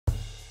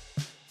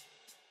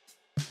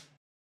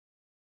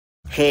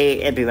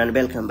Hey everyone,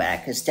 welcome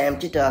back. It's time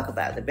to talk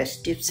about the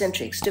best tips and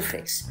tricks to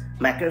fix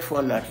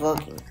microphone not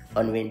working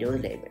on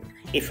Windows 11.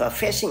 If you are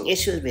facing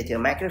issues with your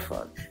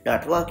microphone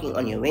not working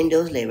on your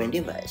Windows 11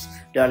 device,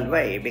 don't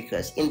worry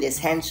because in this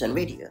hands-on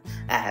video,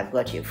 I have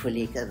got you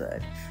fully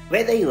covered.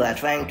 Whether you are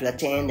trying to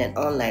attend an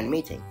online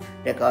meeting,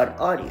 record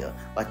audio,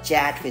 or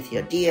chat with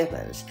your dear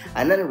ones,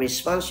 a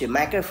non-responsive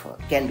microphone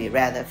can be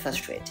rather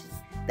frustrating.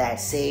 That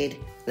said,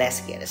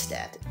 let's get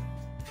started.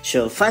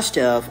 So first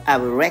off, I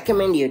will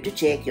recommend you to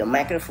check your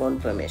microphone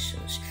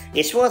permissions.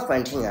 It's worth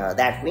pointing out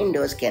that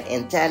Windows can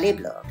entirely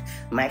block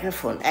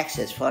microphone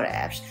access for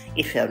apps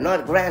if you have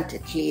not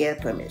granted clear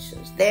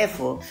permissions.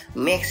 Therefore,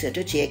 make sure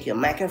to check your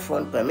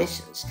microphone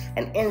permissions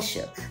and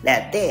ensure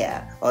that they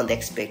are on the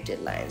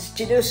expected lines.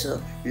 To do so,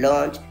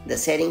 launch the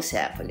Settings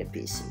app on your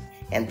PC.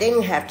 And then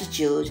you have to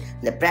choose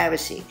the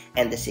Privacy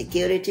and the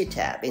Security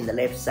tab in the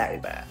left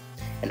sidebar.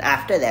 And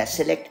after that,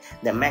 select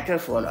the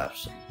microphone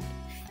option.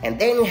 And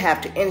then you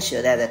have to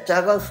ensure that the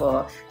toggle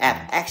for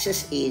app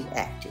access is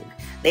active.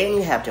 Then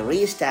you have to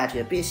restart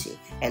your PC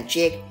and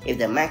check if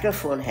the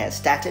microphone has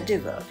started to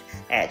work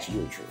as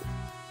usual.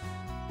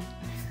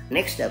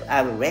 Next up,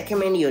 I will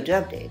recommend you to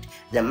update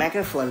the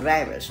microphone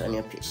drivers on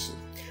your PC.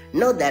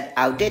 Note that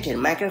outdated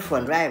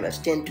microphone drivers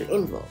tend to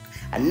invoke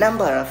a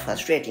number of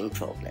frustrating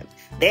problems.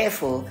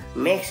 Therefore,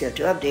 make sure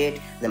to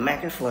update the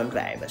microphone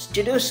drivers.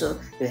 To do so,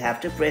 you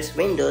have to press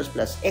Windows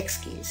plus X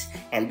keys,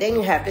 and then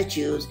you have to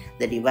choose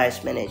the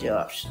Device Manager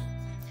option.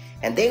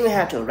 And then you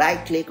have to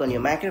right-click on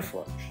your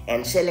microphone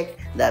and select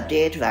the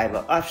Update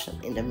Driver option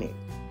in the menu.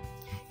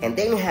 And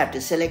then you have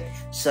to select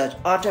Search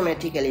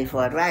Automatically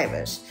for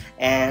Drivers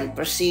and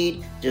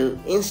proceed to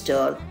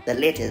install the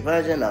latest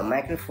version of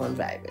microphone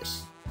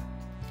drivers.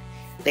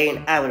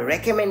 Then I will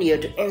recommend you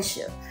to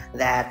ensure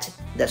that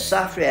the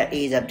software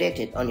is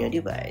updated on your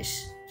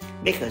device,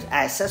 because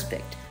I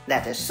suspect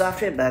that a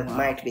software bug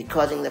might be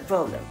causing the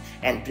problem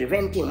and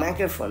preventing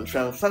microphone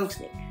from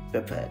functioning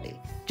properly.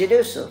 To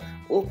do so,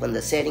 open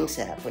the Settings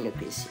app on your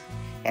PC,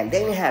 and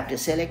then you have to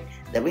select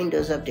the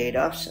Windows Update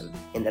option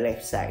in the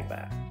left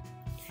sidebar.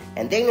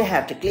 And then you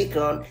have to click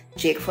on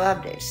Check for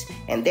Updates,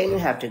 and then you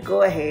have to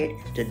go ahead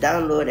to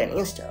download and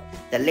install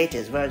the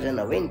latest version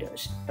of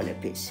Windows on your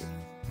PC.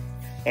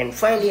 And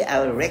finally, I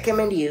will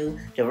recommend you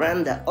to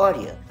run the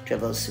Audio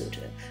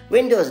Troubleshooter.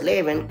 Windows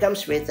 11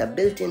 comes with a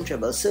built-in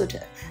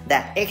troubleshooter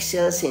that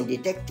excels in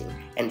detecting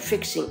and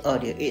fixing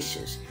audio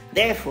issues.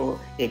 Therefore,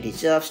 it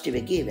deserves to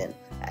be given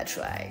a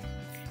try.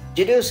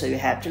 To do so, you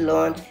have to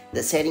launch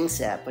the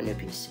Settings app on your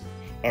PC.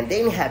 And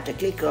then you have to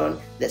click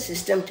on the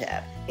System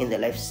tab in the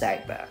left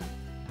sidebar.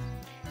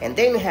 And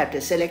then you have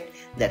to select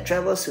the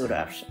Troubleshoot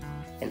option.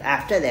 And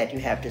after that, you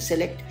have to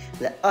select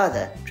the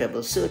Other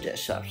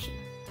Troubleshooters option.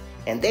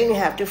 And then you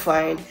have to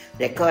find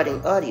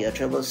Recording Audio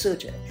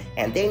Troubleshooter,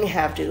 and then you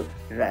have to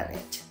run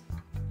it.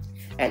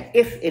 And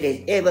if it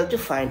is able to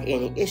find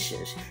any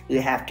issues, you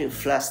have to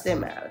flush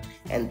them out,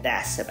 and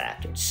that's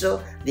about it.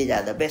 So these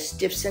are the best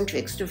tips and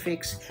tricks to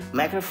fix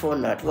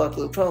microphone not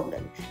working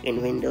problem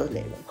in Windows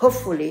 11.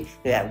 Hopefully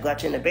you have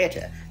gotten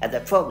better at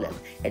the problem,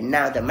 and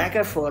now the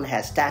microphone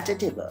has started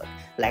to work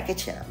like a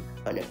charm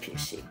on your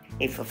PC.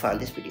 If you found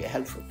this video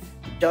helpful,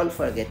 don't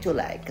forget to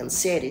like and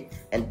share it,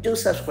 and do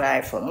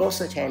subscribe for more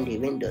such handy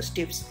Windows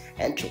tips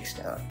and tricks.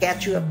 Now,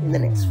 catch you up in the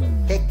next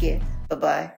one. Take care. Bye-bye.